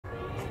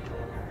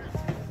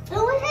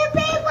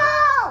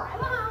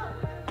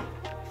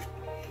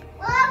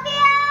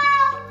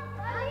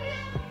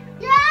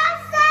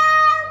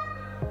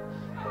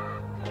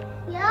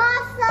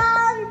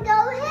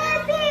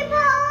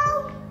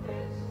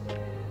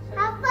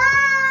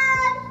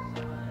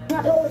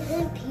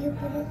you.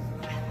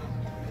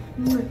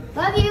 Love you.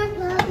 Love you.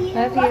 Love you.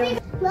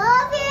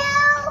 Love you.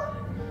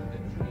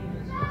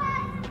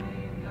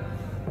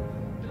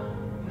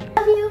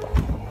 Love you.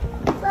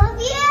 Love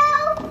you.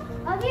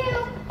 Love you.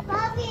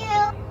 Love you.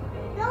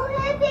 Don't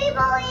hit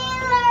people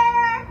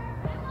either.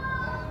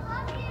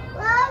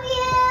 Love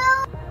you.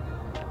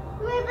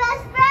 My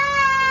best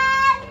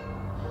friend.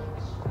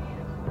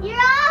 You're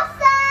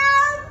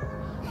awesome.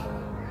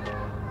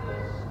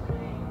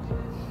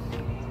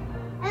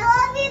 I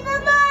love you the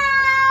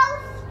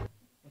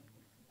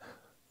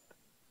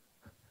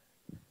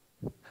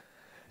most.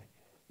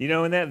 You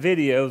know, in that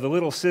video, the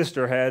little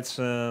sister had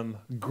some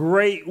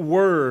great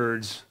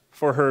words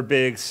for her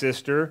big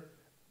sister.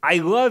 I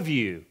love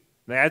you.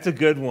 That's a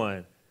good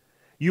one.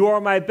 You are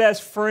my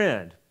best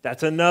friend.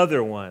 That's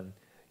another one.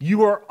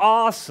 You are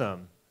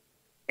awesome.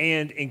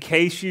 And in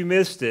case you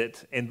missed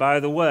it, and by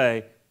the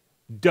way,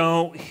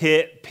 don't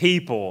hit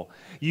people.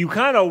 You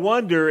kind of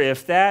wonder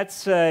if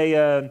that's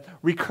a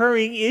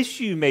recurring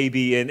issue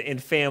maybe in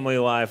family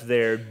life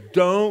there.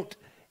 Don't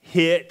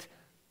hit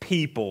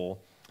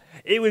people.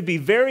 It would be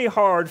very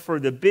hard for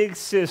the big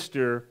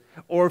sister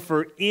or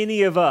for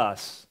any of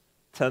us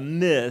to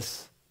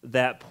miss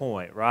that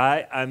point,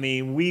 right? I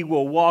mean, we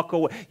will walk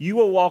away. You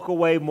will walk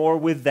away more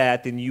with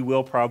that than you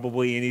will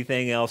probably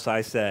anything else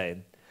I say.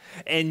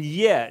 And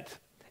yet,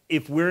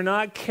 if we're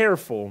not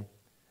careful,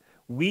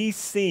 we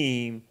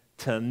seem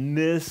to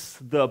miss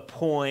the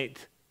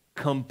point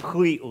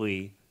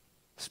completely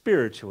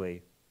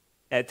spiritually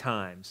at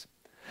times.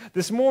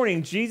 This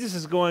morning, Jesus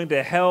is going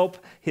to help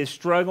his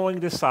struggling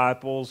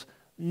disciples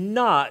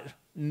not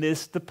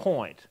miss the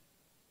point.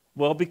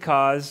 Well,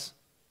 because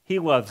he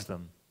loves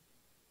them.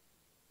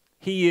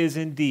 He is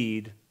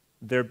indeed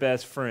their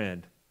best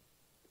friend.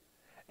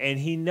 And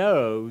he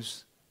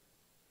knows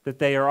that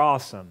they are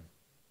awesome.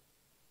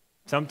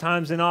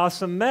 Sometimes an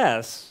awesome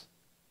mess,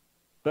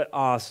 but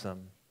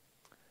awesome.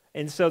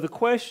 And so the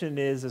question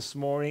is this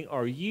morning,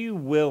 are you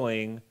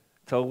willing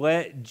to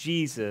let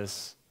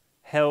Jesus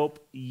help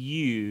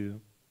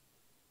you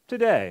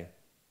today?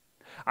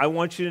 I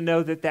want you to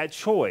know that that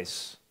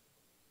choice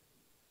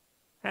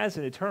has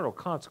an eternal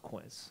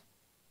consequence.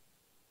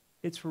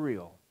 It's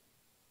real.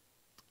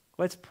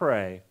 Let's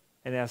pray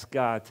and ask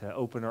God to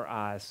open our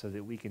eyes so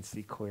that we can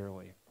see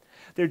clearly.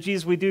 Dear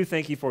Jesus, we do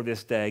thank you for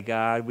this day,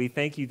 God. We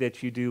thank you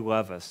that you do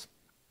love us.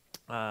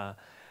 God,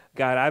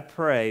 I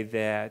pray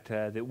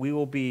that we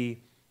will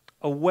be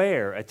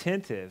aware,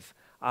 attentive,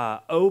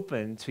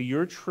 open to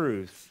your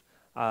truth.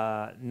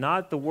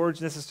 Not the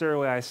words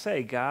necessarily I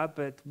say, God,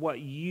 but what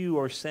you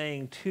are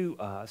saying to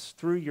us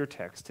through your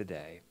text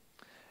today.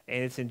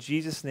 And it's in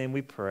Jesus' name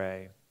we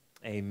pray.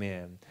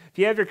 Amen. If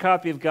you have your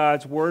copy of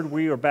God's Word,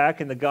 we are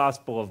back in the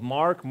Gospel of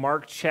Mark,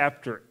 Mark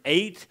chapter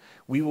 8.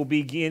 We will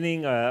be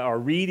beginning our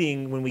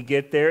reading when we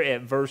get there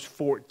at verse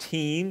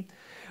 14.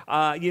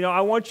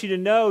 I want you to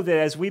know that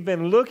as we've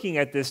been looking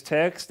at this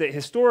text, that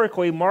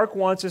historically Mark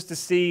wants us to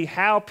see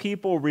how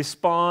people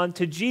respond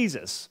to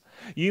Jesus.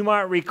 You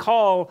might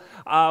recall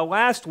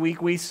last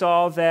week we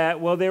saw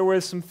that, there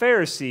were some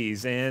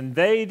Pharisees and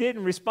they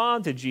didn't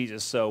respond to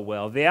Jesus so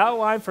well. The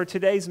outline for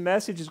today's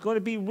message is going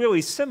to be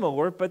really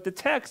similar, but the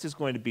text is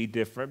going to be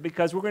different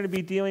because we're going to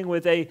be dealing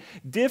with a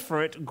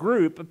different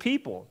group of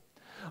people.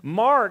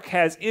 Mark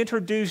has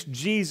introduced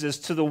Jesus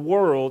to the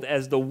world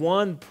as the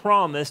one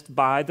promised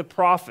by the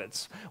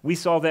prophets. We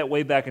saw that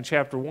way back in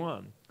chapter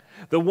 1.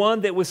 The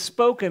one that was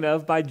spoken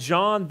of by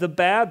John the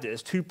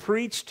Baptist, who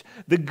preached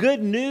the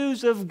good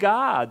news of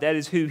God. That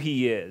is who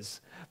he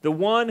is. The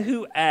one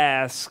who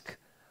asked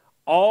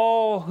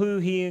all who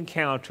he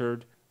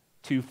encountered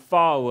to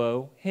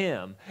follow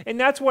him. And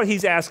that's what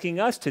he's asking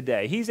us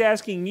today. He's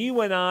asking you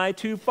and I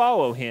to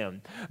follow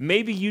him.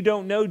 Maybe you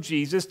don't know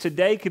Jesus.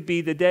 Today could be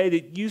the day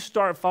that you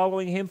start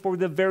following him for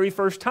the very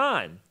first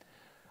time.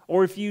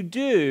 Or if you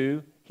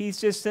do,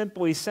 he's just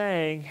simply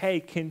saying,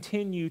 hey,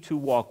 continue to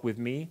walk with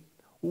me.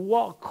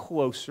 Walk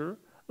closer.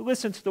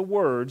 Listen to the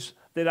words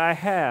that I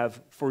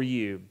have for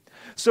you.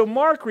 So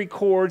Mark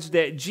records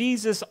that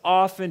Jesus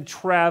often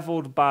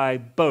traveled by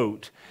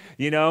boat.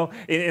 In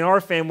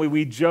our family,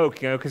 we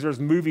joke, because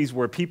there's movies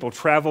where people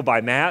travel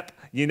by map.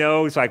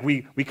 It's like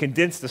we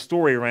condense the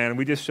story around and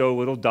we just show a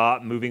little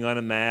dot moving on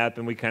a map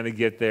and we kind of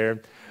get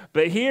there.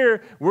 But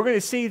here, we're going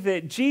to see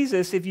that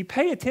Jesus, if you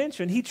pay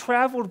attention, he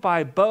traveled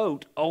by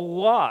boat a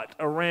lot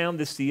around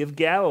the Sea of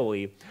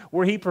Galilee,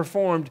 where he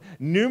performed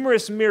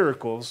numerous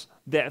miracles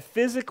that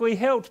physically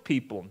helped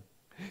people.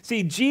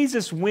 See,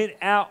 Jesus went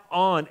out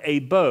on a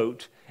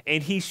boat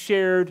and he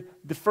shared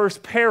the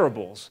first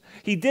parables.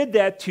 He did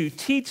that to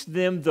teach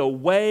them the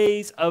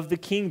ways of the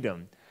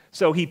kingdom.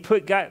 So he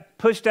got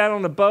pushed out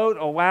on the boat,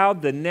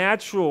 allowed the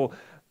natural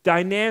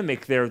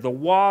dynamic there, the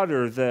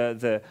water,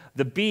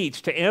 the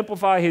beach, to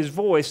amplify his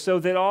voice so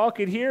that all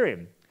could hear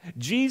him.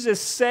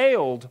 Jesus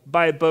sailed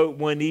by boat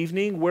one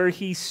evening where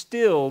he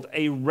stilled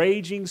a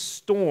raging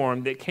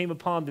storm that came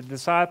upon the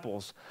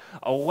disciples,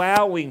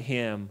 allowing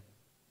him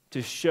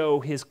to show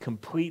his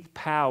complete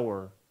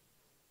power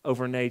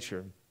over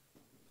nature.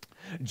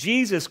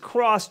 Jesus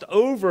crossed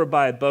over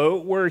by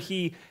boat where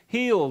he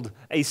healed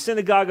a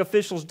synagogue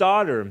official's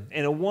daughter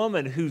and a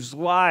woman whose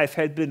life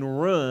had been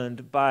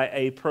ruined by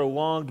a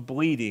prolonged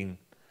bleeding,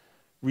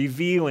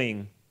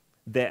 revealing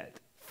that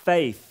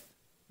faith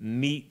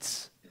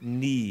meets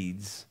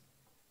needs.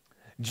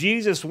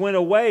 Jesus went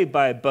away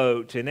by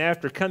boat, and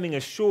after coming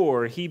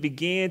ashore, he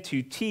began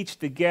to teach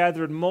the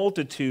gathered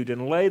multitude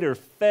and later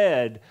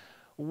fed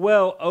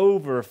well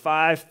over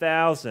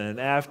 5,000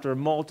 after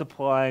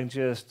multiplying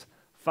just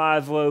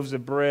 5 loaves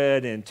of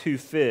bread and 2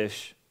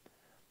 fish,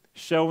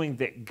 showing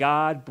that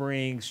God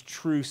brings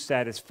true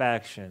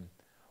satisfaction.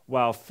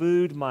 While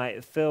food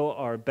might fill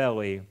our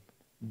belly,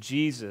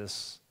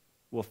 Jesus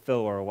will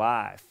fill our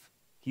life.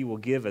 He will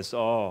give us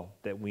all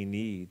that we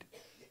need.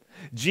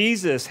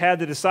 Jesus had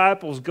the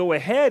disciples go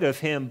ahead of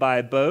him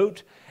by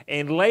boat,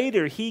 and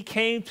later he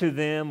came to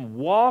them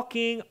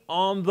walking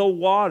on the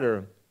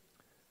water,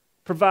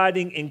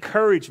 providing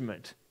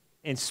encouragement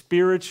and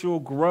spiritual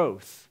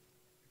growth,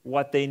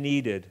 what they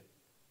needed.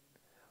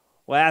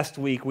 Last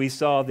week we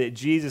saw that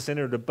Jesus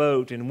entered a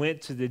boat and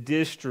went to the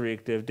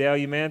district of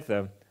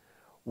Dalmanutha,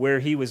 where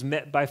he was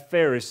met by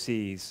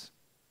Pharisees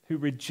who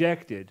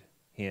rejected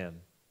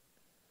him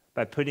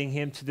by putting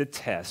him to the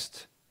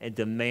test and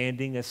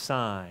demanding a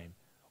sign,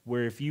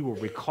 where, if you will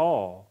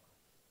recall,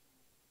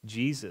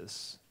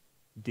 Jesus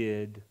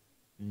did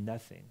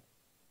nothing.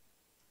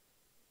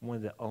 One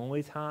of the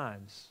only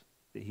times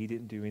that he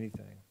didn't do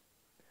anything.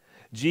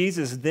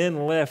 Jesus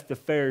then left the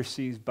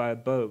Pharisees by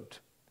boat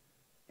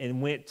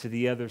and went to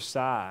the other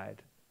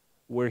side,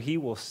 where he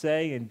will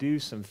say and do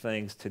some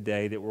things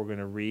today that we're going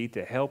to read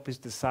to help his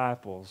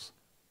disciples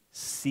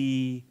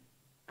see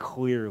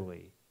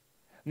clearly.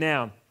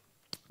 Now,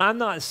 I'm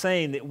not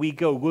saying that we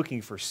go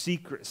looking for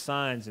secret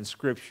signs in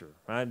Scripture,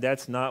 right?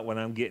 That's not what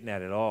I'm getting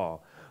at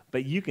all.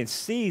 But you can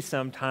see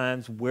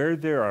sometimes where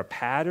there are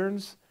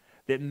patterns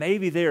that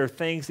maybe there are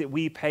things that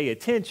we pay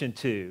attention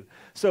to.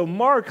 So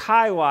Mark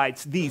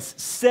highlights these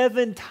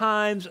 7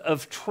 times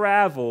of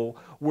travel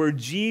where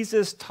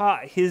Jesus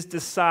taught his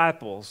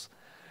disciples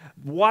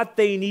what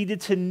they needed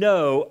to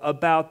know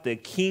about the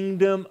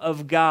kingdom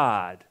of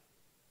God,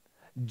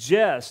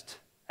 just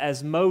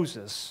as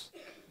Moses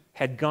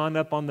had gone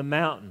up on the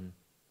mountain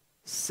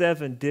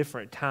 7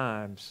 different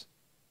times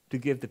to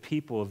give the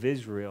people of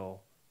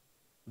Israel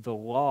the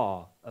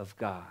law of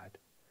God.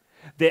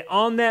 That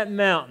on that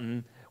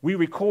mountain, we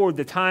record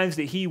the times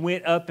that he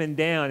went up and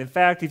down. In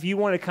fact, if you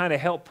want to kind of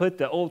help put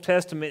the Old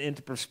Testament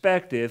into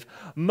perspective,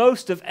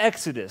 most of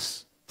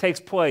Exodus takes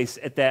place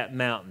at that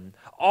mountain.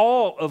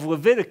 All of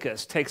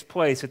Leviticus takes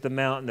place at the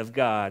mountain of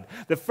God.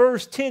 The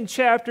first 10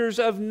 chapters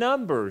of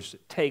Numbers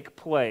take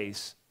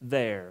place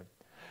there.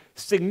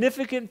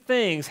 Significant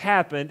things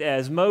happened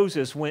as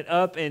Moses went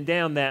up and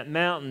down that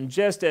mountain,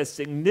 just as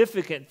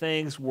significant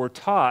things were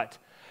taught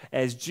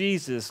as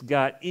Jesus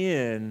got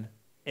in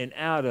and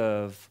out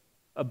of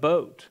a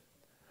boat.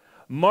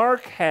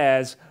 Mark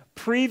has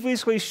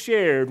previously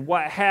shared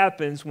what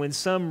happens when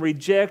some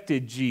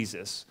rejected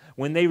Jesus,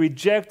 when they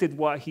rejected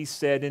what he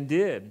said and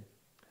did.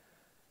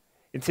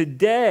 And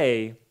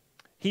today,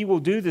 he will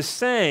do the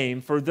same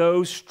for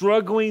those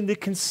struggling to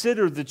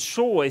consider the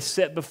choice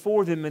set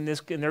before them in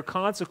their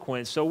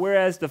consequence. So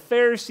whereas the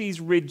Pharisees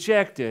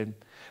rejected,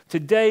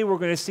 today we're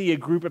going to see a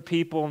group of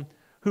people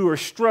who are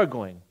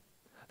struggling.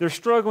 They're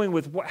struggling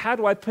with, how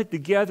do I put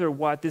together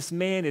what this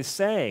man is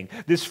saying?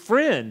 This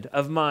friend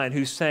of mine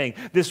who's saying,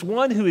 this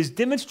one who has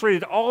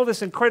demonstrated all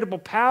this incredible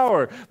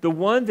power, the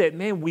one that,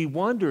 man, we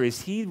wonder,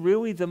 is he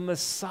really the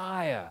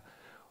Messiah?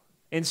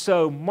 And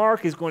so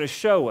Mark is going to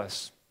show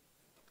us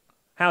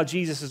how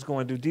Jesus is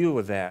going to deal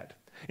with that.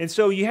 And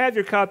so you have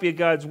your copy of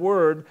God's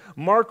Word.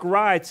 Mark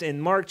writes in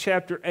Mark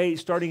chapter 8,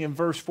 starting in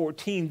verse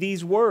 14,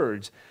 these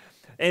words,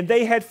 and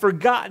they had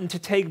forgotten to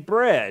take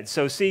bread.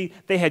 So see,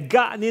 they had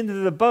gotten into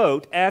the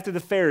boat after the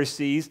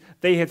Pharisees.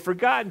 They had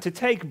forgotten to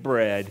take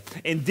bread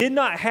and did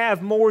not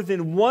have more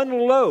than 1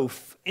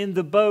 loaf in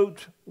the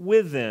boat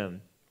with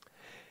them.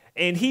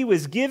 And he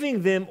was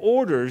giving them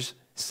orders,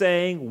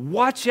 saying,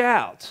 watch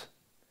out.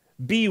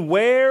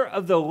 Beware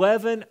of the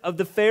leaven of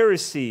the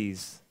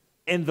Pharisees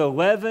and the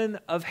leaven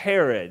of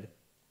Herod.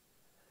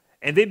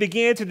 And they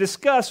began to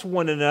discuss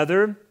one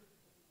another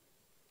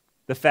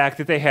the fact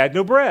that they had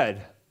no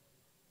bread.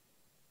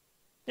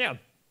 Yeah.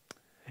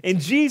 And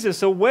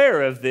Jesus,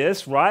 aware of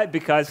this, right,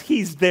 because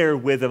he's there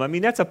with them. I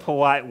mean, that's a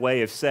polite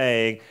way of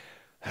saying,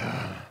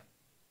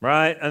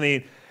 right? I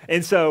mean,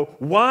 and so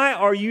why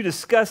are you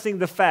discussing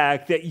the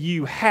fact that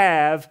you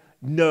have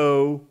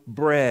no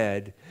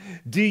bread?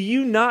 Do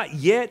you not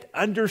yet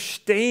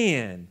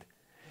understand?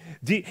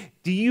 Do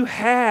you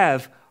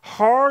have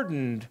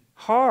hardened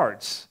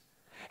hearts?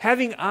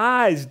 Having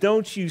eyes,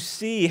 don't you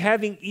see?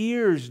 Having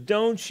ears,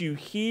 don't you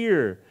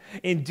hear?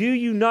 And do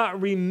you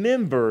not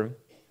remember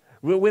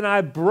when I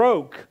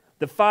broke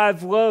the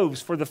 5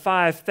 loaves for the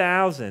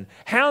 5,000?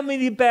 How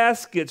many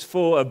baskets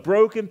full of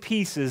broken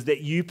pieces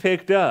that you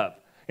picked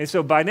up? And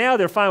so by now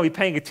they're finally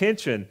paying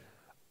attention.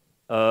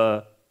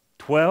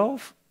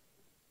 12?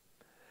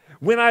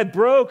 When I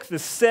broke the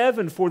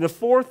 7 for the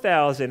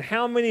 4,000,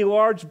 how many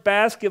large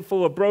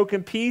basketful of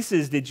broken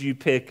pieces did you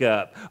pick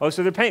up? Oh,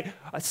 so they're paying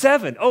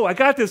 7. Oh, I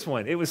got this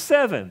one. It was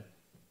 7.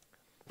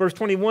 Verse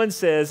 21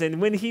 says,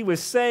 and when he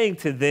was saying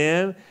to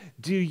them,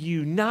 do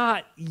you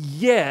not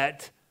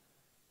yet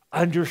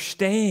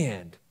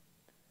understand?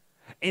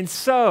 And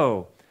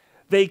so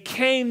they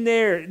came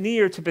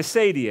near to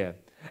Bethsaida,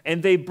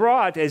 and they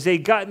brought, as they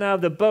gotten out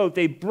of the boat,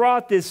 they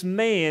brought this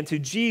man to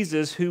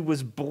Jesus who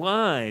was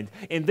blind,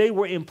 and they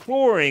were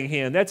imploring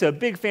him. That's a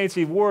big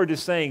fancy word to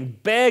saying,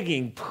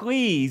 begging,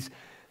 please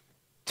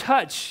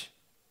touch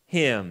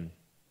him.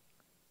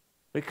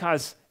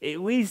 Because at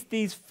least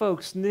these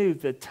folks knew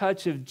the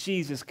touch of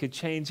Jesus could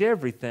change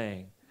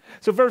everything.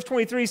 So verse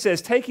 23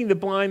 says, taking the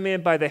blind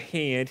man by the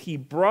hand, he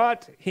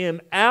brought him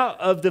out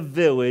of the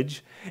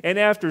village, and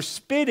after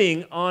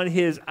spitting on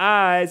his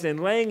eyes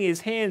and laying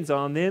his hands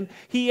on them,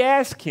 he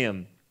asked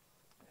him,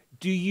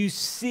 do you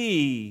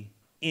see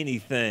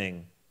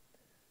anything?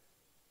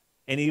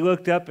 And he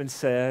looked up and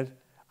said,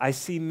 I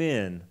see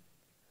men,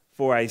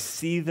 for I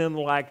see them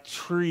like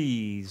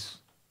trees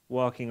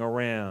walking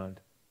around.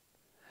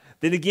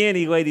 Then again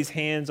he laid his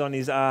hands on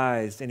his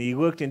eyes, and he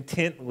looked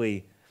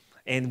intently,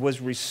 and was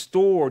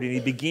restored, and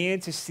he began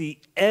to see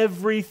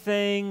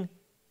everything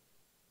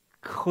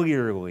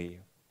clearly.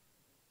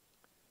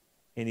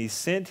 And he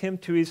sent him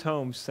to his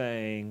home,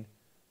 saying,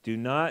 do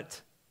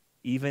not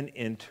even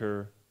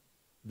enter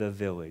the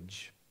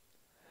village.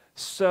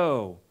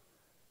 So,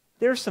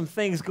 there's some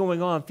things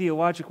going on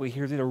theologically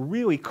here that are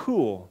really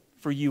cool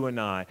for you and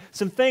I.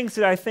 Some things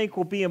that I think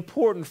will be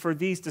important for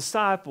these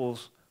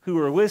disciples who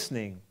are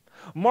listening.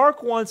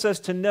 Mark wants us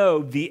to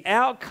know the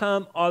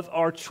outcome of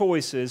our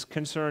choices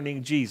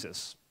concerning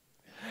Jesus.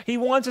 He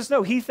wants us to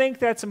know. He thinks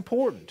that's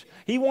important.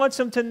 He wants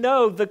them to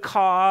know the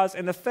cause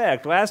and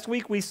effect. Last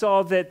week we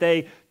saw that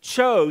they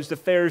chose, the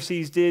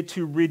Pharisees did,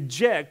 to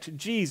reject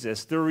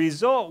Jesus. The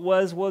result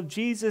was, well,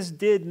 Jesus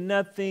did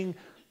nothing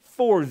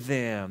for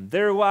them.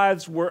 Their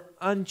lives were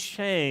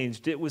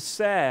unchanged. It was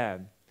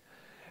sad.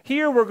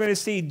 Here we're going to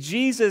see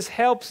Jesus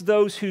helps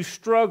those who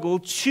struggle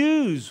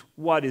choose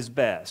what is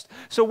best.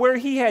 So where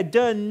he had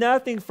done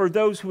nothing for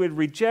those who had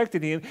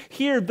rejected him,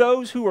 here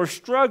those who are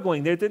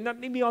struggling, they're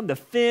not maybe on the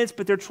fence,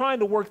 but they're trying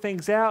to work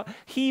things out,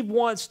 he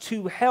wants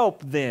to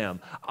help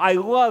them. I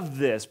love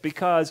this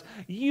because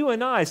you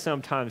and I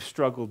sometimes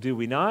struggle, do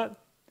we not?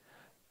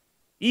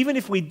 Even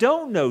if we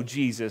don't know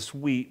Jesus,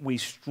 we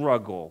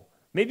struggle.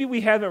 Maybe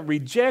we haven't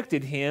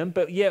rejected him,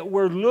 but yet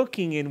we're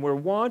looking and we're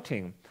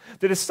wanting.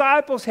 The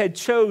disciples had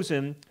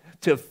chosen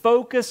to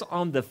focus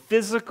on the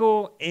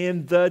physical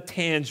and the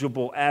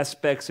tangible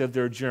aspects of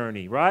their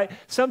journey, right?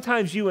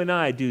 Sometimes you and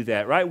I do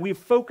that, right? We've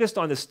focused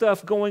on the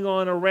stuff going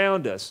on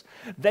around us.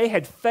 They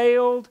had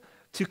failed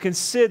to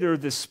consider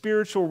the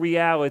spiritual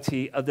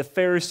reality of the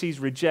Pharisees'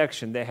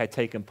 rejection that had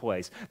taken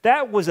place.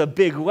 That was a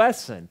big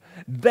lesson.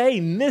 They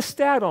missed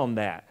out on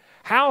that.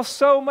 How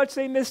so much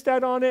they missed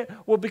out on it?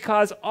 Well,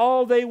 because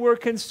all they were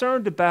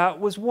concerned about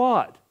was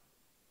what?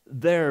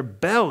 Their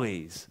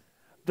bellies,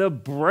 the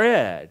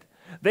bread.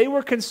 They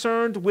were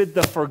concerned with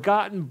the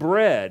forgotten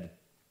bread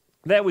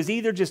that was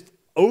either just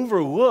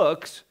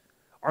overlooked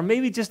or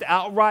maybe just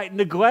outright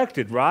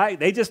neglected, right?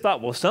 They just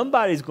thought, well,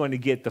 somebody's going to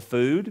get the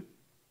food.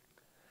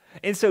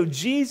 And so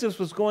Jesus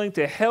was going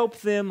to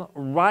help them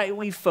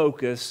rightly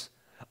focus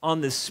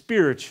on the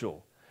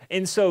spiritual.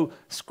 And so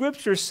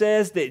Scripture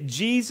says that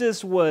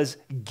Jesus was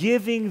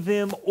giving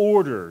them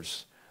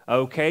orders.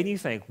 Okay, and you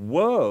think,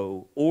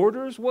 whoa,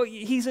 orders? Well,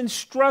 he's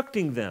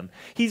instructing them.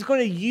 He's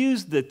going to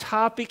use the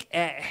topic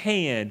at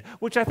hand,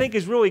 which I think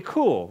is really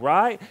cool,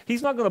 right?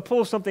 He's not going to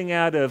pull something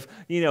out of,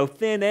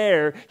 thin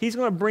air. He's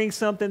going to bring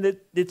something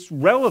that's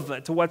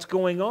relevant to what's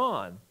going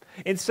on.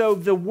 And so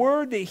the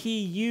word that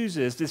he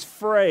uses, this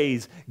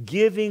phrase,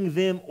 giving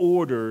them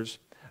orders,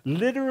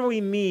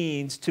 literally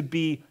means to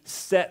be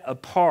set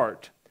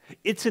apart.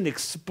 It's an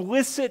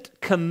explicit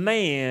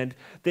command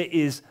that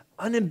is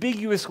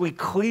unambiguously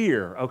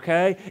clear,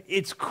 okay?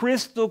 It's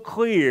crystal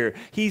clear.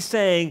 He's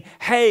saying,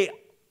 hey,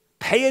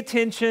 pay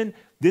attention.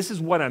 This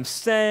is what I'm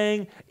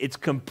saying. It's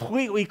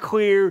completely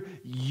clear.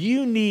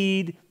 You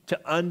need to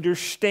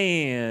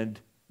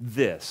understand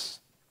this.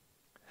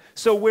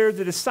 So where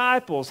the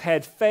disciples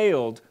had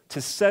failed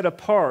to set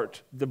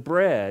apart the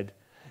bread,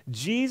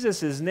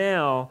 Jesus is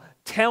now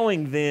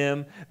telling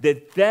them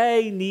that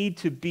they need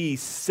to be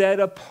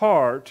set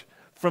apart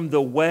from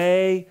the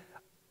way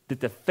that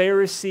the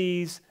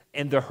Pharisees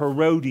and the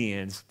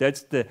Herodians,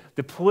 that's the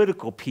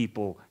political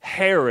people,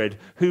 Herod,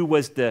 who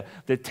was the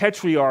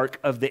tetrarch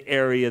of the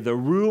area, the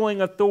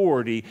ruling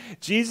authority,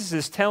 Jesus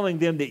is telling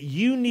them that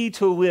you need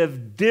to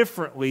live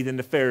differently than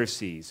the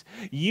Pharisees.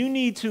 You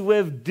need to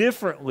live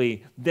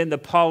differently than the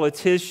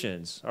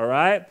politicians, all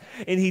right?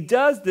 And he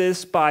does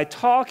this by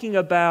talking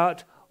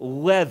about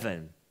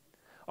leaven.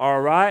 All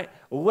right?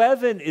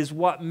 Leaven is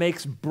what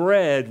makes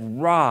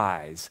bread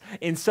rise.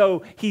 And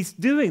so he's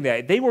doing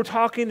that. They were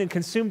talking and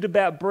consumed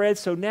about bread,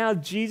 so now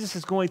Jesus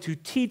is going to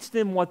teach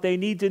them what they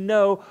need to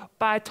know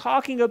by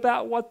talking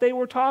about what they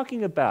were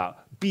talking about.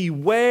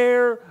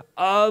 Beware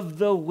of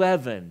the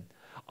leaven.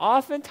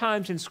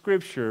 Oftentimes in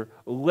Scripture,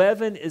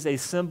 leaven is a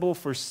symbol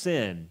for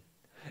sin.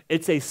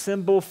 It's a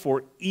symbol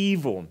for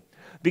evil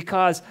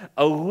because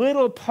a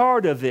little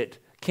part of it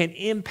can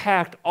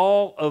impact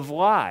all of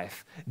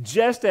life.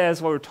 Just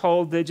as we're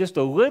told that just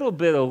a little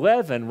bit of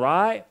leaven,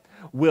 right,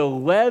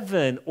 will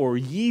leaven or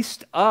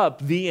yeast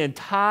up the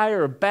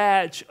entire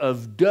batch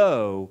of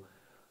dough.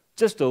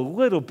 Just a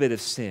little bit of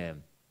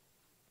sin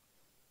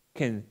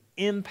can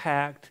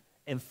impact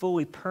and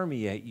fully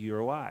permeate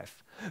your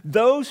life.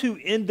 Those who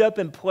end up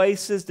in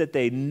places that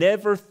they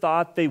never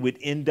thought they would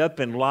end up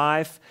in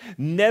life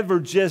never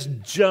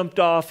just jumped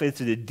off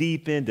into the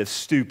deep end of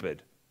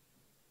stupid.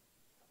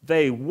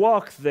 They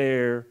walk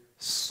there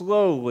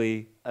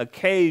slowly,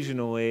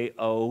 occasionally,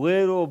 a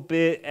little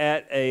bit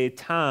at a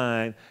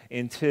time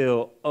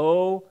until,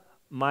 oh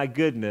my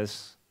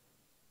goodness,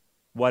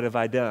 what have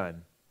I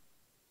done?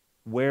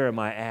 Where am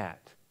I at?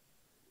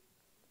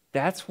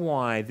 That's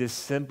why this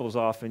symbol is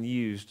often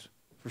used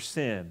for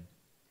sin.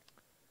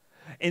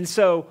 And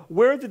so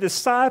where the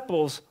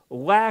disciples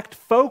lacked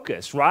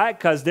focus, right?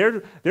 Because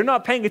they're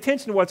not paying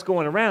attention to what's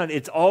going around.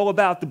 It's all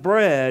about the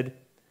bread.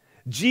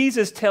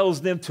 Jesus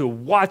tells them to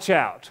watch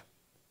out.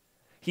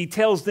 He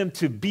tells them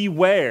to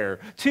beware.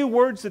 Two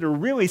words that are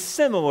really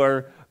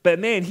similar, but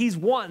man, he's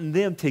wanting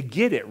them to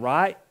get it,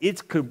 right?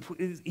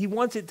 He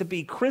wants it to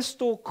be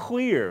crystal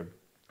clear.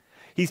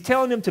 He's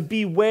telling them to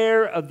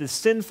beware of the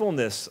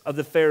sinfulness of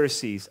the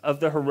Pharisees,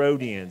 of the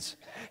Herodians.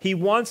 He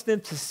wants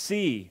them to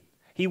see.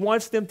 He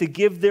wants them to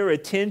give their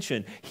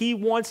attention. He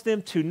wants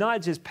them to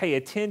not just pay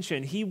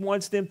attention, he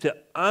wants them to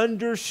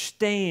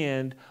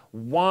understand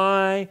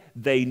why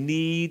they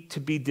need to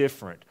be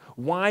different,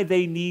 why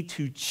they need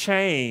to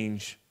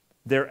change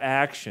their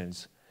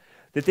actions,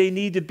 that they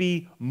need to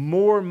be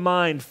more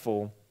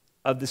mindful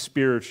of the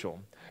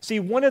spiritual. See,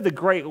 one of the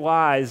great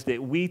lies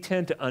that we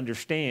tend to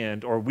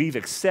understand or we've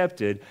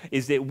accepted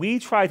is that we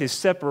try to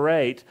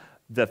separate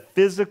the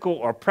physical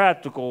or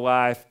practical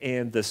life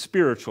and the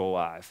spiritual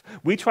life.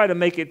 We try to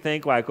make it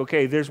think like,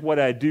 okay, there's what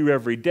I do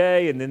every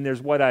day, and then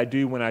there's what I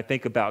do when I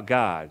think about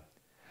God.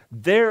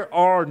 There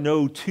are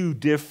no two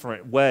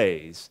different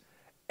ways.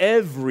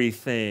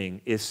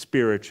 Everything is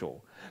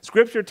spiritual.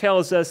 Scripture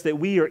tells us that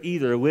we are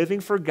either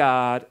living for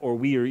God or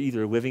we are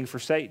either living for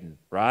Satan,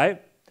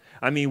 right?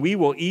 I mean, we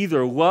will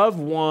either love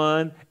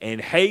one and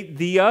hate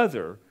the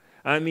other.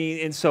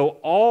 And so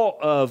all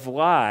of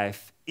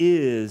life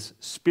is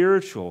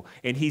spiritual.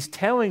 And he's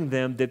telling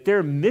them that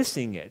they're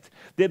missing it,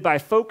 that by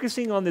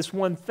focusing on this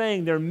one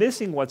thing, they're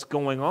missing what's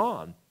going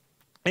on.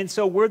 And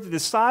so where the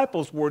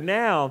disciples were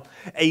now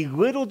a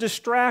little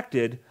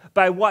distracted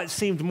by what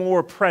seemed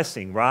more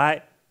pressing,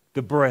 right?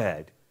 The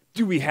bread.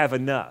 Do we have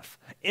enough?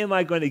 Am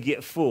I going to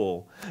get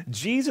full?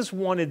 Jesus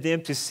wanted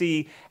them to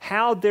see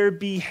how their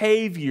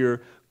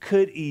behavior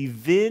could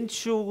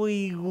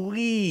eventually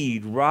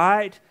lead,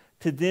 right,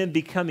 to them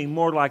becoming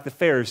more like the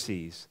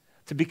Pharisees,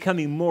 to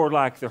becoming more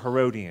like the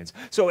Herodians.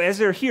 So as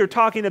they're here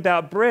talking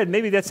about bread,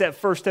 maybe that's that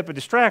first step of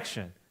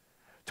distraction,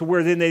 to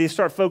where then they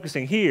start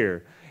focusing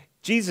here.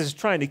 Jesus is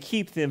trying to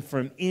keep them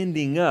from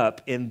ending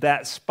up in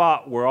that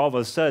spot where all of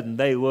a sudden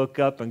they look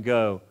up and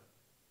go,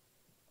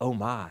 oh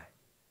my.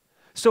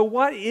 So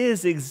what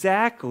is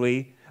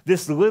exactly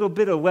this little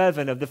bit of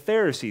leaven of the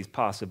Pharisees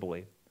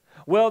possibly?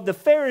 Well, the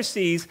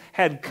Pharisees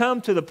had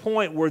come to the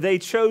point where they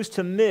chose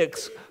to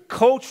mix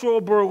cultural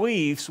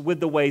beliefs with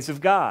the ways of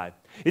God.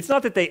 It's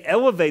not that they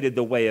elevated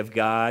the way of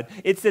God.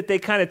 It's that they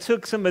kind of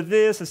took some of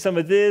this and some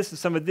of this and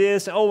some of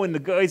this, in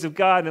the ways of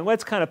God, and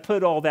let's kind of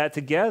put all that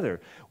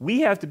together.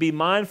 We have to be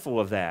mindful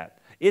of that.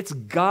 It's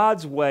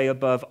God's way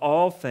above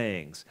all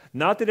things.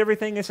 Not that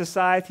everything in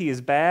society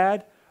is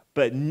bad,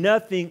 but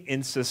nothing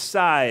in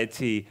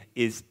society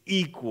is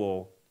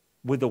equal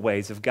with the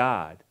ways of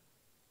God.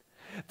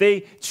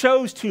 They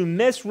chose to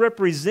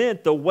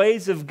misrepresent the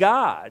ways of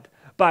God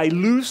by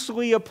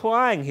loosely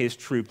applying his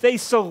truth. They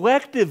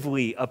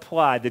selectively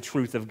applied the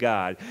truth of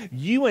God.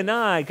 You and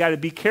I got to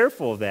be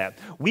careful of that.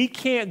 We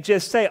can't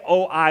just say,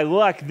 oh, I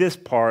like this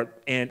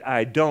part and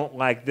I don't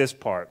like this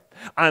part.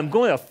 I'm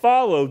going to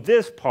follow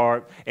this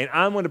part and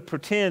I'm going to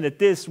pretend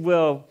that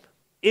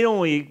it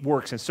only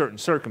works in certain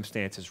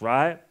circumstances,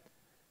 right?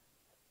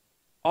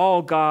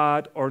 All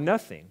God or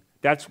nothing.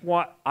 That's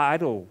what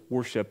idol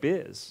worship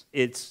is.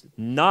 It's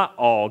not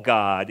all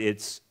God.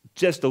 It's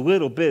just a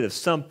little bit of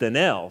something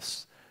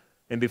else.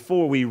 And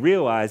before we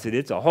realize it,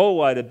 it's a whole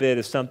lot of bit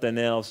of something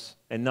else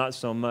and not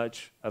so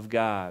much of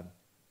God.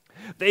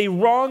 They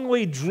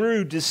wrongly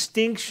drew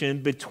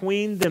distinction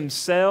between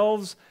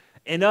themselves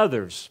and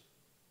others.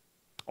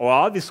 Well,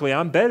 obviously,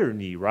 I'm better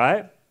than you,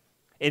 right?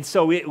 And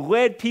so it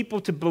led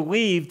people to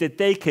believe that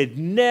they could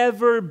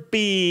never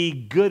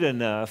be good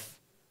enough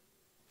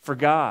for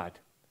God.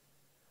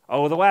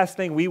 Oh, the last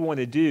thing we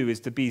want to do is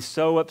to be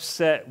so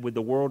upset with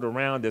the world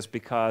around us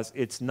because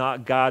it's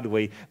not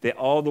godly, that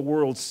all the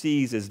world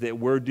sees is that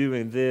we're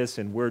doing this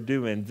and we're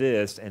doing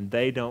this, and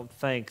they don't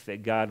think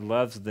that God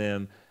loves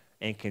them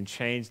and can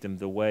change them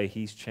the way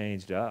he's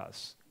changed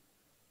us.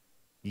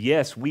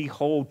 Yes, we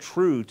hold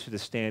true to the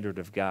standard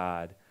of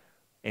God,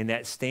 And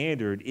that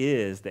standard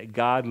is that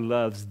God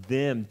loves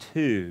them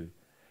too,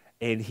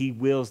 and he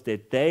wills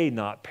that they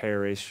not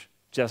perish,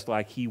 just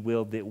like he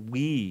willed that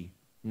we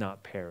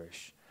not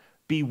perish.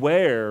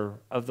 Beware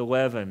of the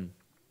leaven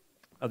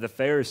of the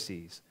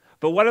Pharisees.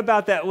 But what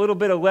about that little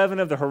bit of leaven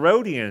of the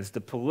Herodians,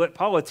 the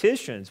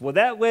politicians? Well,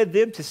 that led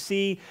them to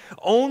see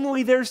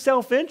only their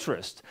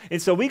self-interest.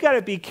 And so we got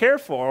to be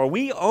careful. Are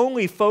we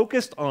only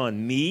focused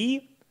on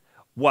me,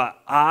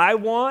 what I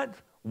want,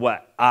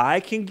 what I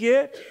can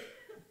get?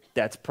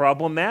 That's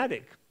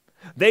problematic.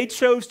 They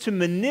chose to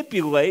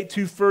manipulate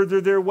to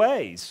further their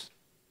ways.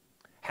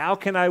 How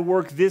can I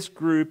work this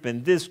group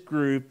and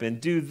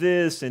do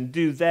this and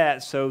do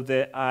that so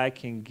that I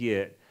can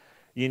get?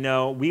 You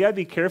know, we got to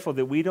be careful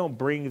that we don't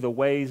bring the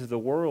ways of the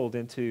world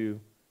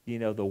into,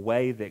 the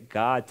way that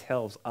God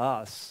tells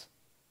us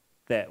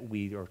that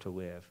we are to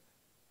live,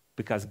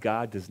 because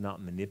God does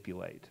not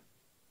manipulate.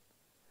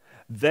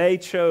 They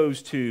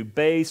chose to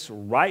base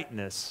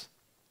rightness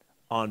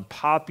on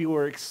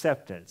popular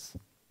acceptance,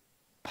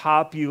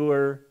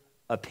 popular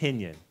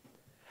opinion.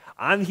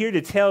 I'm here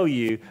to tell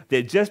you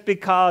that just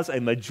because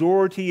a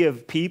majority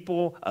of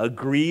people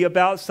agree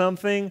about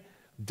something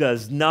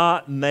does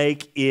not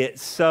make it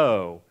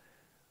so.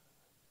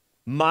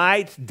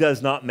 Might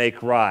does not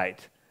make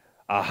right.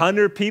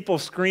 100 people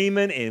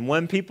screaming and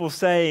 1 people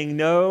saying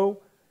no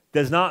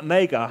does not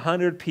make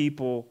 100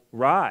 people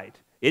right.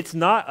 It's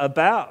not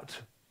about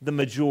the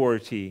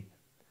majority.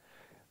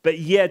 But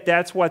yet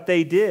that's what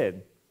they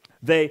did.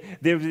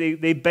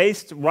 They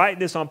based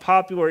rightness on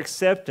popular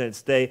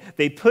acceptance.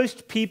 They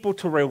pushed people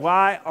to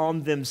rely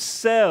on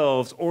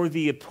themselves or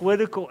the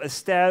political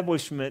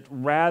establishment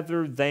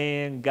rather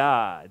than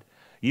God.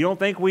 You don't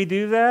think we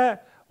do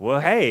that?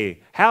 Well,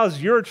 hey,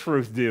 how's your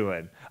truth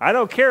doing? I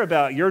don't care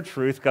about your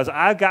truth because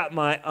I've got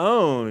my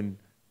own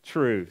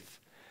truth.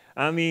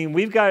 I mean,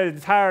 we've got an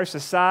entire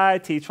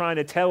society trying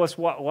to tell us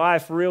what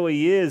life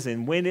really is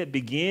and when it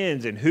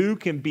begins and who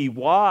can be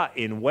what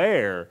and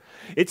where.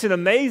 It's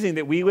amazing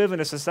that we live in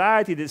a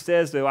society that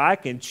says that I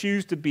can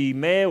choose to be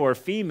male or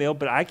female,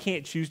 but I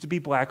can't choose to be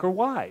black or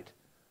white.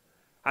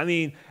 I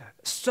mean,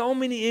 so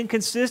many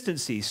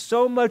inconsistencies,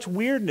 so much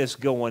weirdness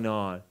going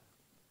on.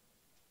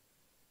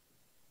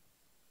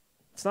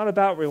 It's not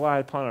about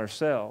relying upon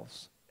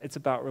ourselves. It's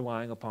about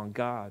relying upon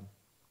God.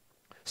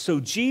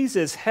 So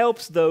Jesus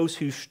helps those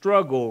who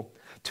struggle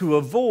to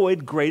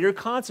avoid greater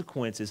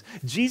consequences.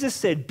 Jesus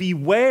said,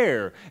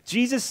 beware.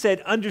 Jesus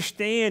said,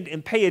 understand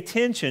and pay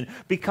attention,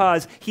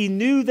 because he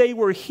knew they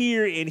were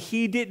here and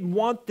he didn't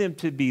want them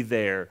to be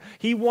there.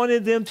 He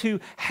wanted them to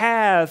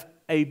have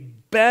a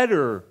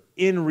better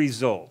end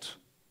result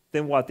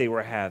than what they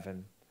were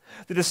having.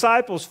 The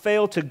disciples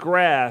failed to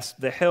grasp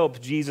the help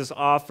Jesus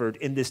offered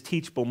in this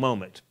teachable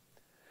moment,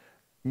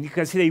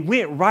 because they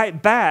went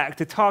right back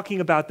to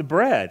talking about the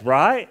bread,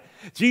 right?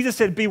 Jesus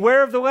said,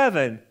 beware of the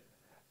leaven.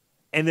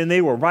 And then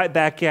they were right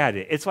back at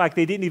it. It's like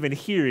they didn't even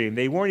hear him.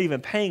 They weren't even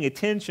paying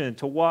attention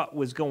to what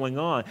was going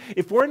on.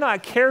 If we're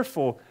not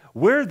careful,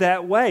 we're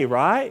that way,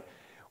 right?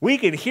 We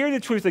can hear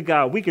the truth of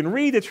God. We can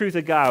read the truth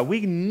of God.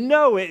 We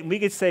know it, and we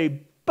can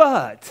say,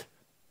 but.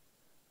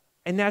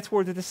 And that's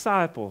where the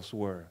disciples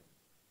were.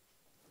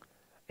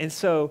 And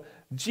so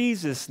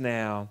Jesus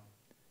now,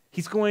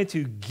 he's going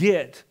to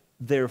get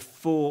their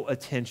full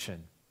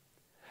attention.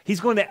 He's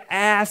going to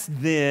ask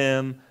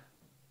them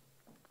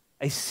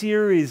a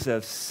series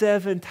of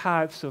 7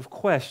 types of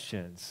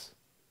questions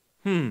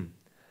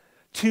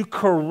to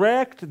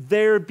correct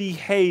their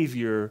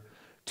behavior,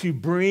 to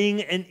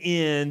bring an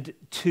end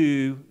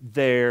to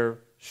their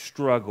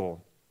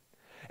struggle.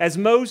 As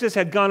Moses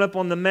had gone up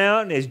on the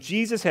mountain, as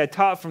Jesus had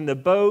taught from the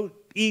boat,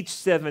 each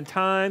 7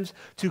 times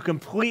to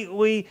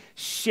completely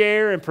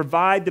share and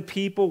provide the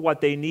people what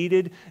they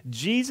needed,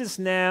 Jesus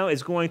now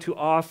is going to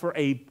offer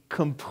a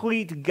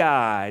complete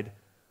guide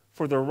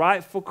for the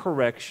rightful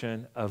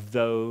correction of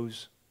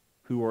those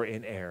who are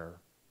in error.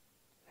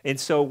 And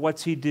so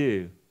what's he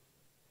do?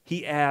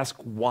 He asks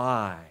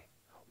why.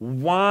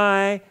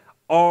 Why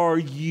are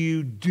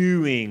you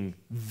doing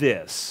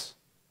this?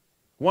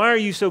 Why are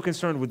you so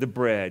concerned with the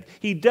bread?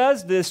 He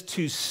does this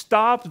to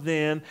stop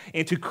them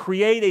and to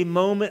create a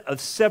moment of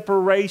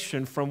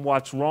separation from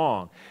what's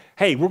wrong.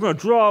 Hey, we're going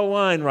to draw a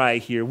line right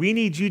here. We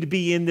need you to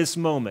be in this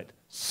moment.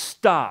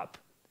 Stop.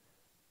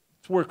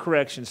 That's where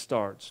correction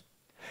starts.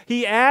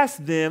 He asks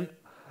them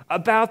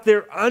about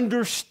their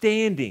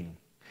understanding.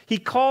 He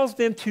calls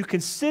them to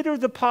consider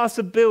the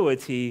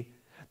possibility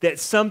that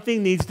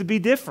something needs to be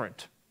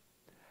different.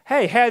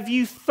 Hey, have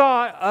you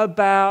thought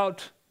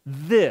about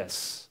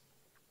this?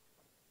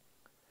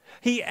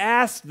 He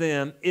asks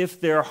them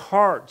if their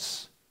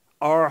hearts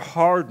are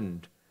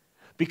hardened,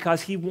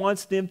 because he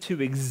wants them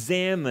to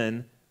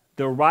examine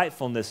the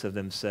rightfulness of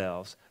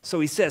themselves.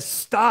 So he says,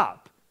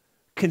 stop,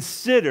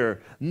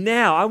 consider.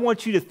 Now I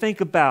want you to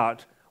think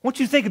about what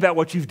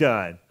you've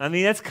done. I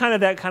mean, that's kind of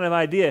that kind of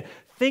idea.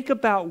 Think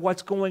about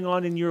what's going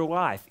on in your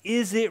life.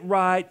 Is it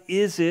right?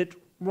 Is it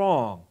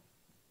wrong?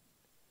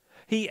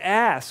 He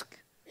asks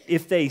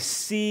if they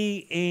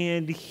see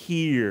and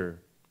hear.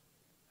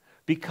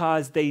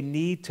 because they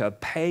need to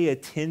pay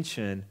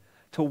attention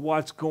to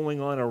what's going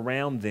on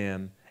around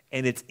them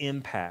and its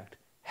impact.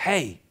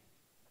 Hey,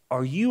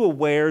 are you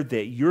aware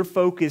that your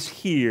focus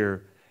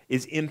here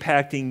is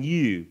impacting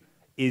you,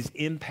 is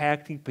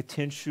impacting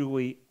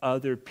potentially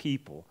other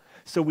people?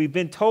 So we've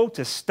been told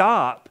to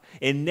stop,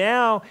 and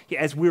now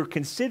as we're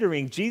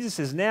considering, Jesus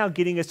is now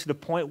getting us to the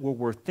point where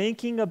we're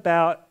thinking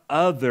about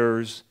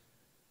others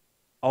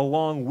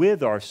along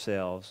with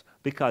ourselves,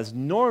 because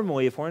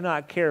normally if we're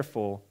not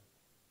careful,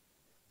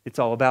 it's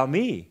all about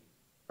me,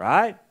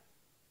 right?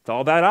 It's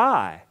all about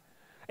I.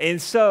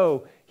 And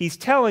so he's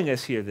telling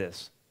us here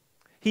this.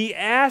 He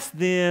asked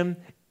them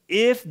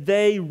if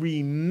they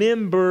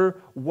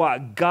remember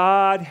what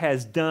God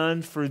has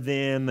done for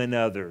them and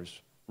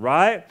others,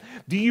 right?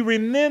 Do you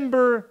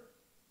remember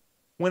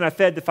when I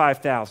fed the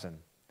 5,000?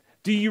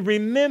 Do you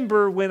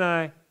remember when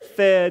I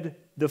fed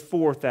the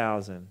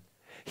 4,000?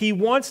 He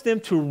wants them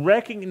to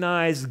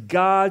recognize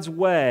God's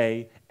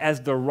way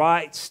as the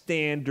right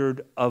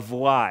standard of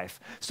life.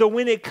 So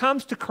when it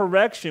comes to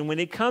correction, when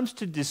it comes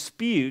to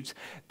disputes,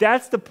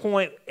 that's the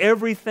point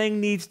everything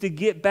needs to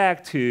get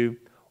back to.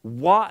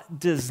 What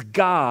does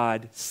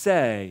God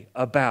say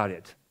about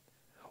it?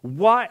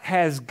 What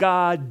has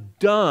God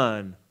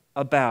done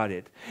about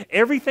it?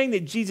 Everything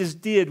that Jesus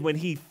did when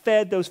he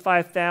fed those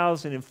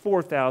 5,000 and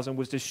 4,000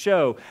 was to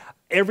show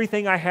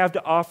everything I have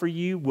to offer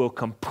you will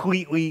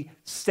completely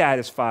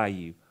satisfy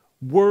you.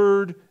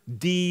 Word,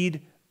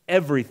 deed,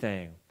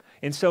 everything.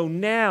 And so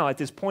now at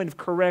this point of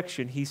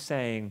correction, he's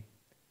saying,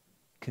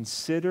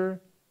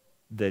 consider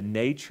the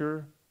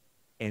nature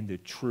and the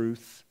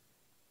truth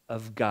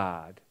of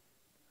God.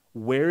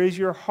 Where is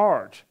your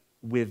heart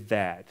with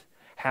that?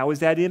 How is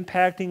that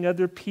impacting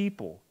other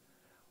people?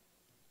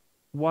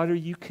 What are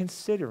you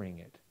considering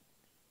it?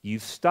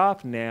 You've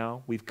stopped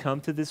now. We've come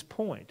to this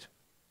point.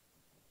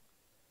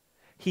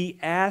 He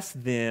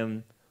asked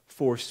them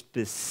for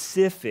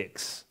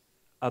specifics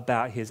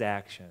about his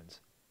actions,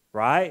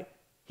 right?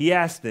 He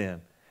asked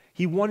them.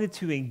 He wanted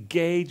to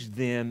engage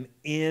them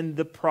in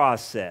the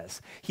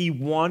process. He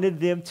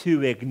wanted them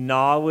to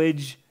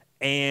acknowledge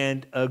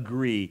and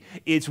agree.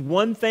 It's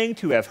one thing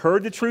to have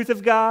heard the truth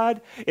of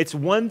God. It's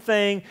one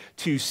thing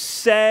to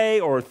say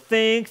or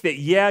think that,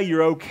 yeah,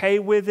 you're okay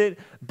with it,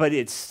 but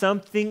it's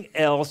something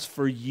else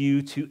for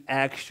you to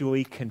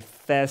actually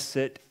confess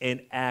it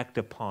and act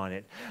upon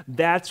it.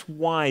 That's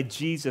why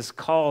Jesus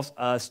calls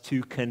us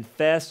to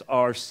confess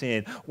our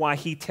sin, why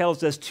he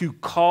tells us to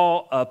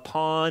call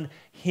upon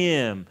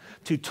him,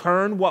 to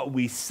turn what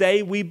we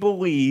say we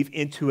believe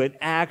into an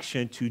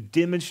action to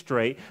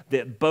demonstrate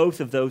that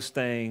both of those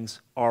things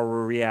are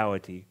a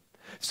reality.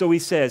 So he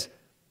says,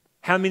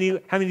 how many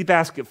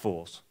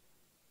basketfuls?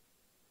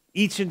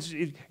 Each,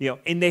 and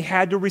they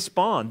had to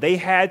respond. They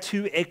had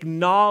to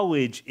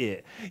acknowledge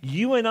it.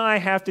 You and I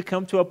have to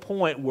come to a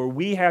point where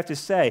we have to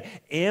say,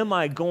 am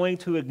I going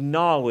to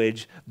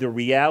acknowledge the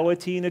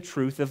reality and the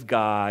truth of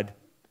God,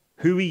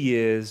 who he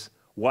is,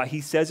 what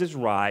he says is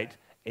right,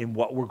 and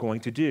what we're going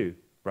to do,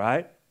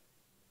 right?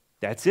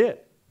 That's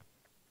it.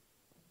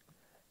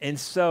 And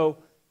so,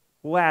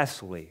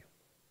 lastly,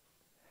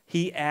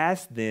 he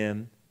asked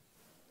them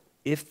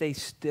if they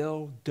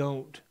still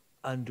don't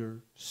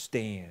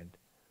understand.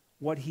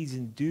 What he's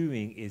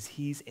doing is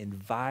he's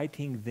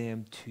inviting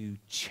them to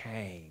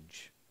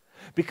change.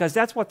 Because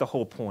that's what the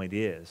whole point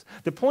is.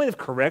 The point of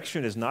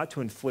correction is not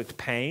to inflict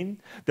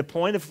pain. The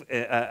point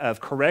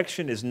of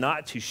correction is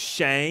not to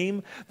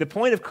shame. The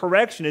point of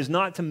correction is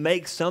not to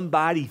make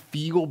somebody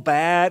feel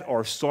bad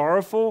or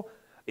sorrowful.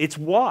 It's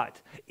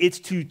what? It's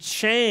to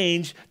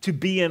change, to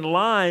be in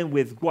line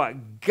with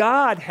what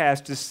God has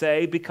to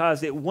say,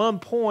 because at one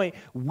point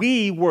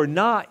we were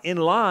not in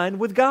line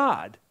with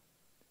God.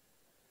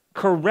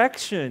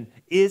 Correction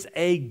is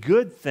a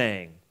good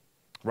thing,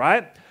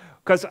 right?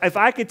 Because if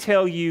I could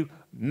tell you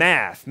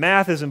math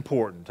is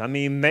important. I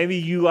mean, maybe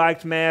you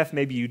liked math,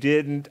 maybe you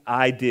didn't.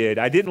 I did.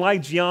 I didn't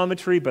like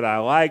geometry, but I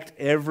liked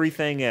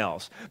everything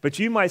else. But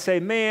you might say,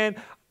 man,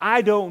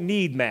 I don't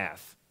need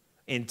math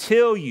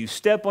until you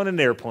step on an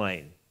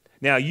airplane.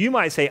 Now, you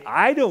might say,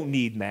 I don't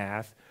need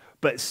math,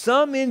 but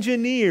some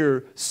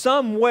engineer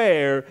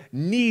somewhere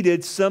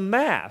needed some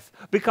math,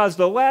 because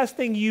the last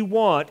thing you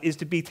want is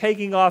to be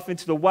taking off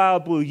into the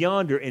wild blue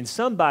yonder and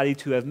somebody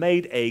to have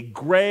made a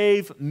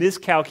grave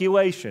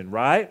miscalculation,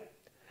 right?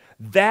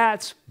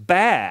 That's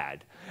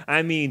bad.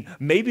 I mean,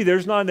 maybe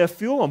there's not enough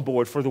fuel on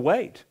board for the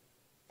weight.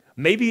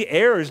 Maybe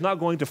air is not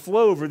going to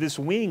flow over this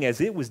wing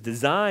as it was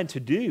designed to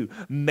do.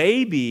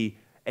 Maybe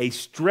a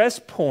stress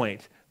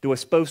point that was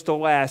supposed to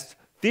last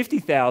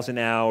 50,000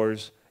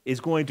 hours is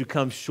going to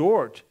come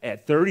short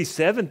at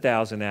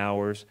 37,000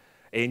 hours,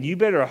 and you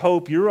better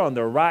hope you're on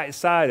the right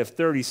side of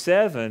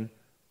 37,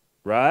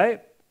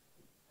 right?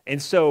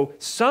 And so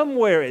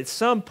somewhere at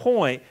some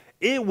point,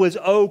 it was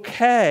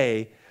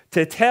okay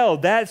to tell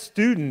that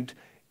student,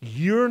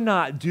 you're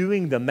not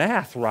doing the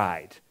math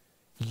right.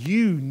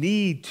 You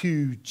need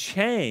to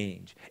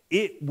change.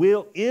 It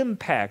will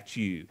impact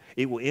you.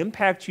 It will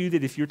impact you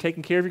that if you're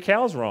taking care of your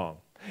cows wrong.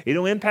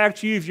 It'll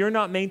impact you if you're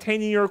not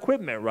maintaining your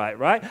equipment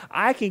right?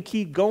 I can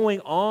keep going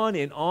on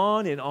and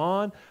on and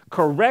on.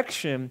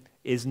 Correction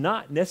is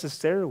not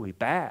necessarily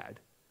bad.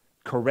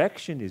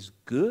 Correction is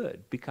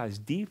good because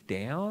deep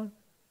down,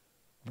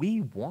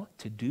 we want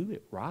to do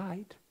it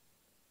right.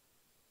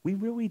 We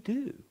really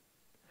do.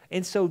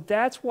 And so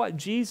that's what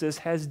Jesus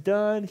has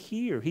done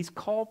here. He's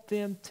called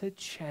them to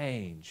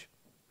change.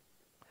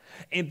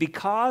 And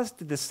because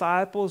the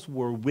disciples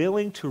were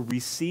willing to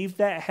receive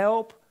that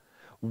help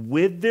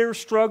with their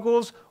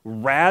struggles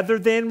rather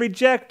than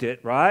reject it,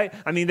 right?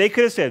 I mean, they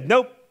could have said,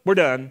 nope, we're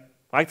done,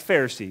 like the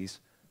Pharisees.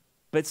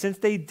 But since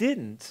they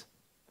didn't,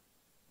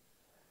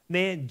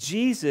 man,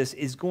 Jesus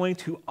is going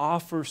to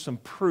offer some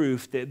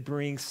proof that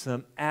brings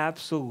some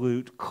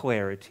absolute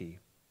clarity.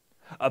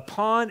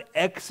 Upon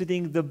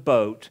exiting the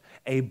boat,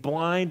 a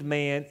blind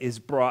man is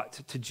brought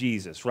to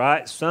Jesus,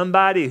 right?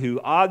 Somebody who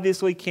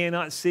obviously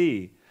cannot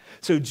see.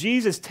 So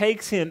Jesus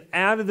takes him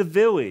out of the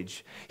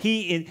village.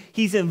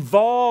 He's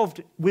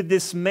involved with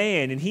this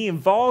man, and he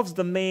involves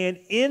the man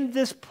in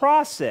this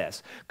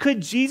process.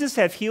 Could Jesus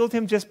have healed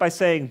him just by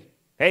saying,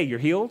 hey, you're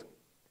healed?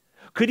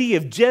 Could he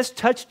have just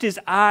touched his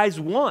eyes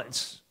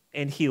once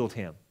and healed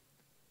him?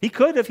 He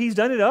could have. He's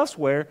done it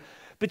elsewhere.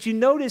 But you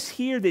notice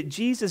here that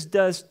Jesus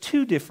does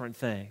two different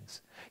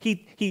things.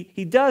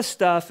 He does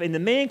stuff, and the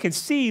man can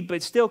see,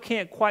 but still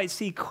can't quite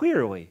see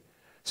clearly.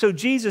 So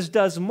Jesus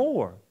does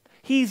more.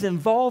 He's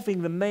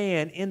involving the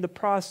man in the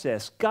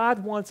process.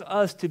 God wants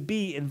us to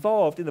be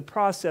involved in the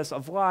process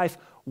of life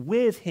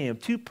with him,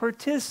 to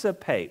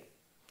participate.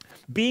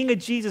 Being a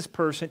Jesus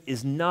person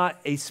is not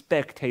a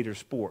spectator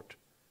sport.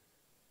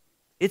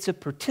 It's a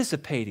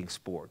participating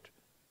sport,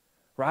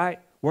 right?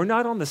 We're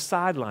not on the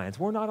sidelines.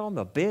 We're not on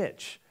the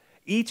bench.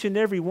 Each and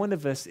every one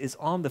of us is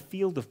on the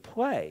field of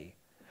play.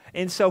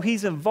 And so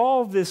he's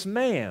involved this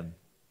man.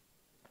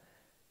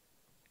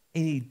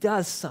 And he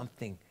does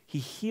something. He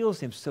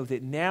heals him so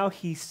that now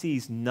he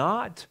sees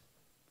not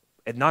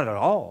at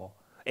all,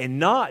 and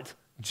not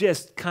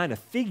just kind of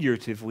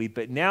figuratively,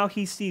 but now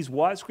he sees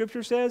what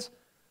Scripture says?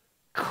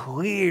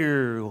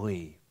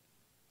 Clearly.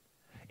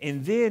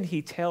 And then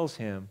he tells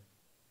him,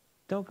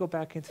 don't go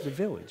back into the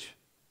village.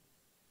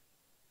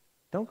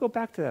 Don't go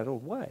back to that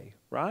old way,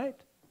 right?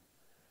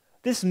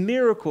 This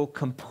miracle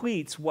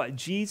completes what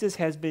Jesus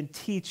has been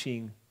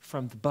teaching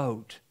from the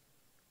boat.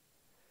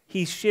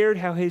 He shared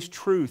how his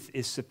truth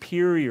is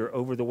superior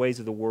over the ways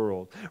of the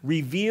world,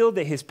 revealed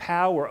that his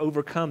power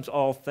overcomes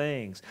all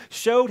things,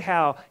 showed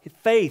how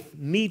faith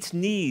meets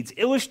needs,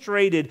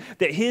 illustrated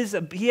that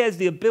he has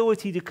the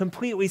ability to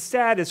completely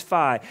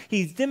satisfy.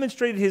 He's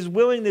demonstrated his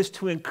willingness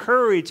to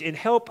encourage and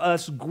help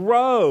us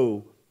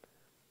grow,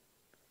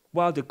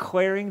 while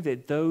declaring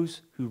that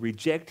those who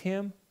reject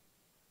him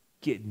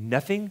get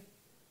nothing,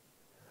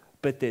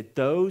 but that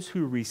those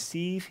who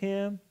receive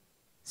him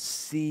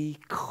see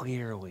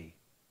clearly.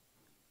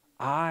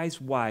 Eyes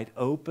wide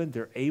open,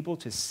 they're able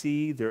to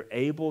see, they're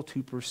able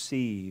to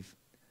perceive.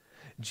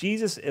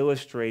 Jesus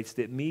illustrates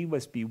that we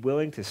must be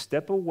willing to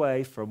step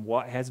away from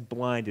what has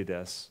blinded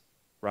us,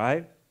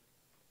 right?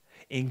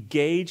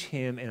 Engage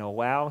him and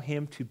allow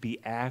him to be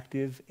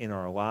active in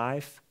our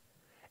life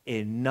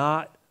and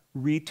not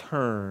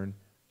return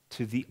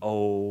to the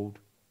old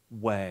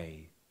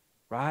way,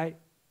 right?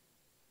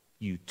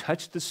 You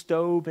touch the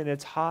stove and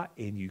it's hot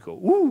and you go,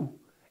 ooh.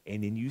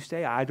 And then you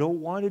say, I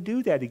don't want to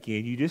do that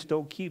again. You just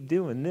don't keep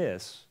doing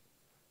this.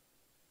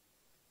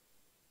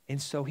 And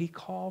so he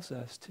calls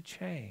us to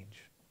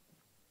change.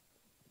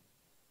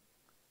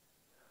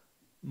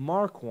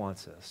 Mark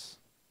wants us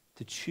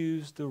to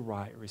choose the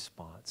right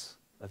response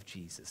of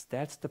Jesus.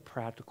 That's the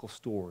practical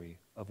story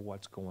of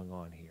what's going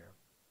on here.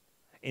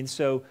 And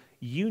so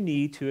you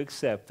need to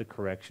accept the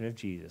correction of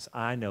Jesus.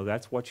 I know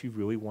that's what you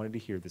really wanted to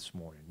hear this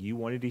morning. You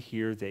wanted to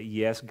hear that,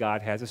 yes,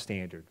 God has a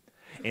standard.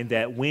 And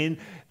that when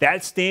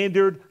that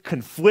standard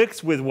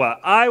conflicts with what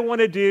I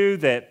want to do,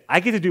 that I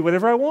get to do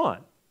whatever I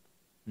want.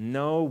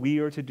 No, we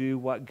are to do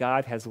what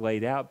God has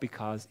laid out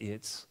because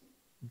it's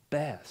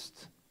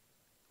best.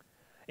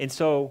 And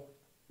so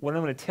what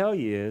I'm going to tell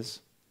you is,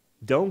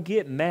 don't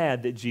get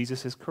mad that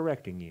Jesus is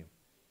correcting you.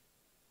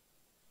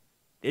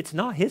 It's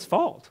not his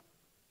fault.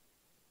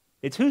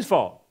 It's whose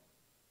fault?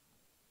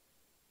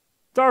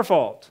 It's our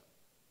fault.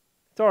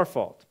 It's our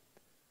fault.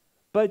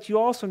 But you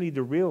also need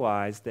to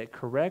realize that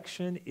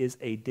correction is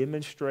a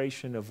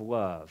demonstration of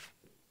love,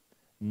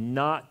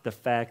 not the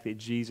fact that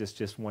Jesus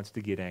just wants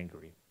to get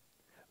angry.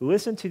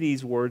 Listen to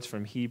these words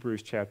from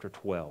Hebrews chapter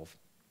 12.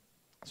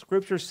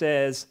 Scripture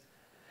says,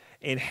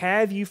 and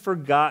have you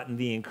forgotten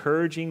the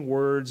encouraging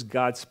words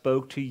God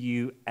spoke to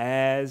you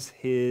as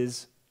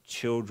his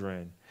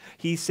children?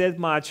 He said,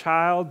 my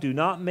child, do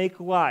not make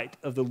light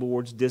of the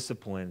Lord's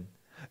discipline.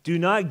 Do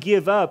not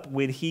give up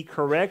when he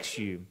corrects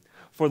you.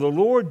 For the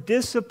Lord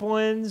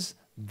disciplines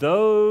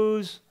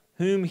those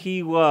whom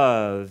he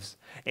loves,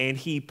 and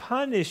he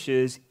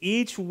punishes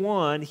each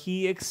one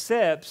he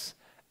accepts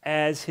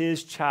as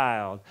his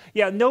child.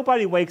 Yeah,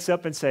 nobody wakes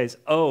up and says,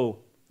 oh,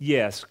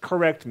 yes,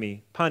 correct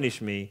me,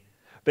 punish me.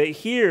 But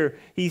here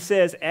he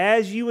says,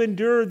 as you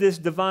endure this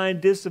divine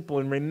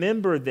discipline,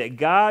 remember that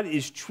God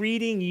is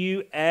treating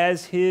you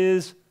as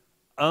his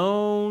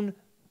own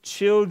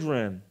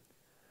children.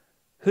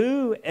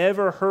 Who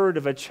ever heard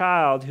of a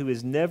child who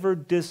is never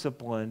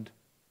disciplined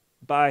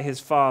by his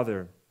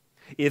father?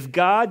 If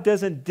God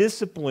doesn't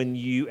discipline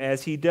you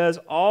as he does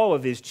all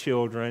of his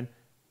children,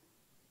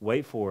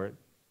 wait for it.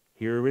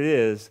 Here it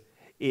is.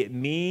 It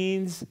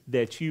means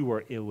that you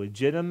are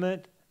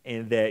illegitimate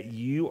and that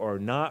you are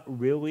not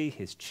really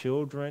his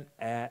children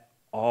at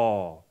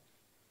all.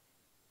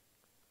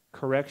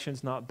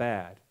 Correction's not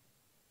bad.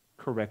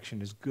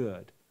 Correction is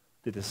good.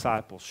 The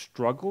disciples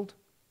struggled.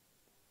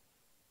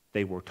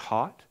 They were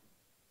taught.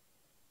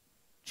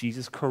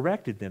 Jesus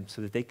corrected them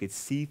so that they could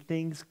see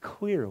things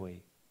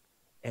clearly.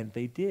 And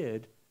they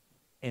did,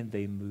 and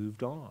they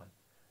moved on.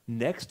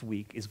 Next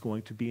week is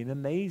going to be an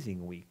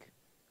amazing week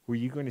where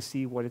you're going to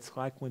see what it's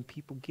like when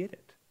people get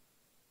it.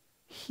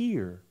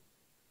 Here,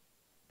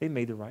 they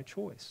made the right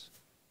choice.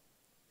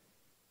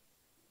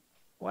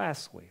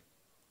 Lastly,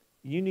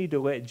 you need to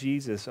let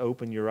Jesus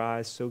open your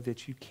eyes so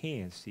that you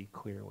can see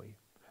clearly.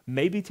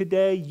 Maybe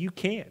today you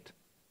can't.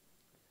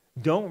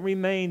 Don't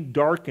remain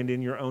darkened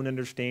in your own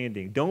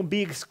understanding. Don't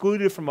be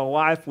excluded from a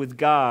life with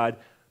God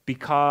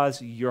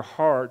because your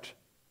heart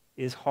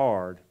is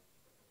hard.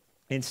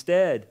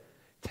 Instead,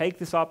 take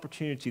this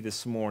opportunity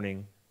this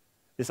morning,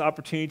 this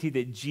opportunity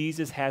that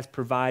Jesus has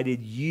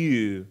provided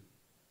you,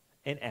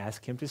 and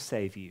ask him to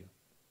save you.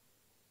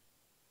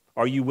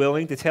 Are you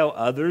willing to tell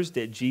others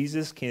that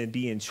Jesus can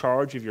be in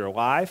charge of your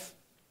life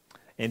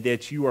and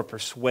that you are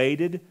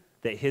persuaded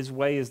that his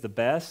way is the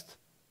best?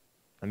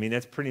 I mean,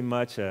 that's pretty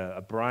much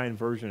a Brian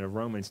version of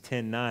Romans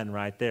 10:9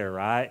 right there,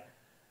 right?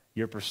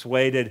 You're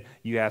persuaded,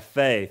 you have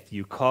faith,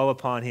 you call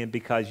upon him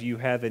because you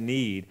have a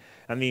need.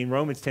 I mean,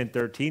 Romans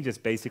 10:13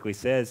 just basically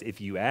says,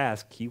 if you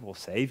ask, he will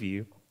save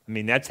you. I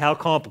mean, that's how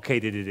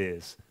complicated it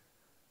is.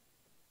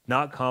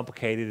 Not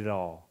complicated at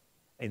all.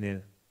 And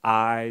then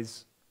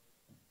eyes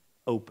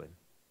open.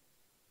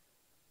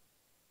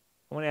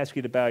 I want to ask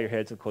you to bow your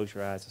heads and close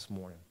your eyes this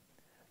morning.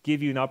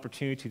 Give you an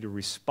opportunity to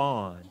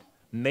respond.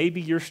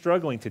 Maybe you're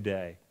struggling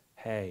today.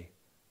 Hey,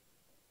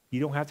 you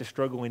don't have to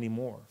struggle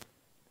anymore.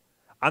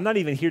 I'm not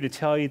even here to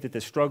tell you that the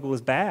struggle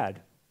is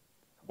bad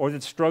or that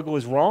the struggle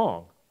is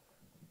wrong,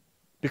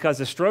 because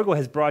the struggle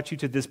has brought you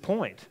to this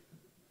point.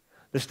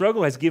 The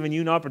struggle has given you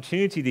an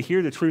opportunity to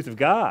hear the truth of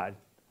God.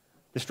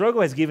 The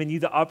struggle has given you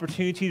the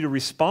opportunity to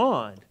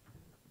respond.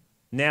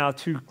 Now,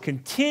 to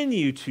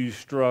continue to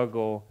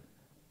struggle,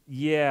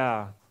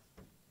 yeah,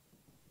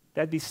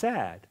 that'd be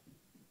sad.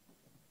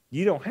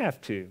 You don't have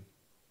to.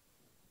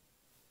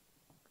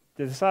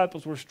 The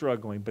disciples were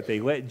struggling, but they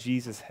let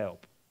Jesus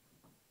help.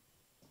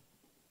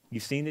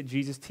 You've seen that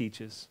Jesus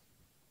teaches,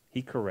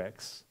 he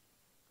corrects,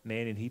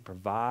 man, and he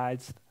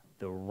provides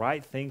the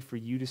right thing for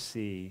you to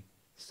see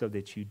so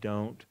that you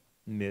don't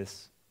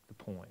miss the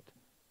point.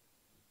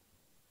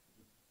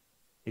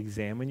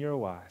 Examine your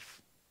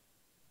life.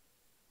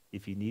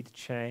 If you need to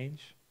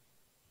change,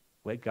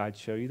 let God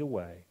show you the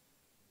way.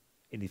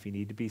 And if you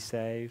need to be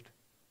saved,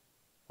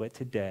 let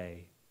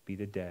today be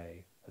the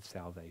day of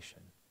salvation.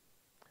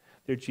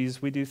 Dear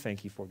Jesus, we do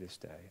thank you for this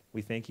day.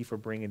 We thank you for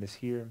bringing us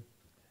here.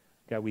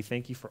 God, we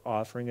thank you for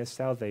offering us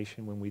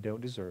salvation when we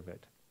don't deserve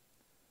it.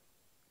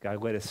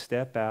 God, let us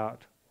step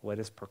out. Let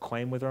us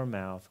proclaim with our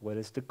mouth. Let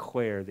us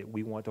declare that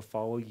we want to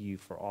follow you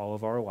for all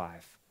of our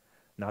life.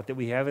 Not that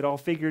we have it all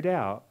figured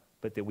out,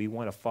 but that we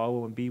want to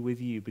follow and be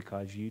with you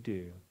because you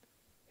do.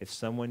 If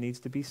someone needs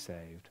to be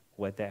saved,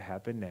 let that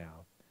happen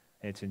now.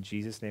 And it's in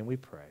Jesus' name we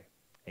pray.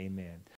 Amen.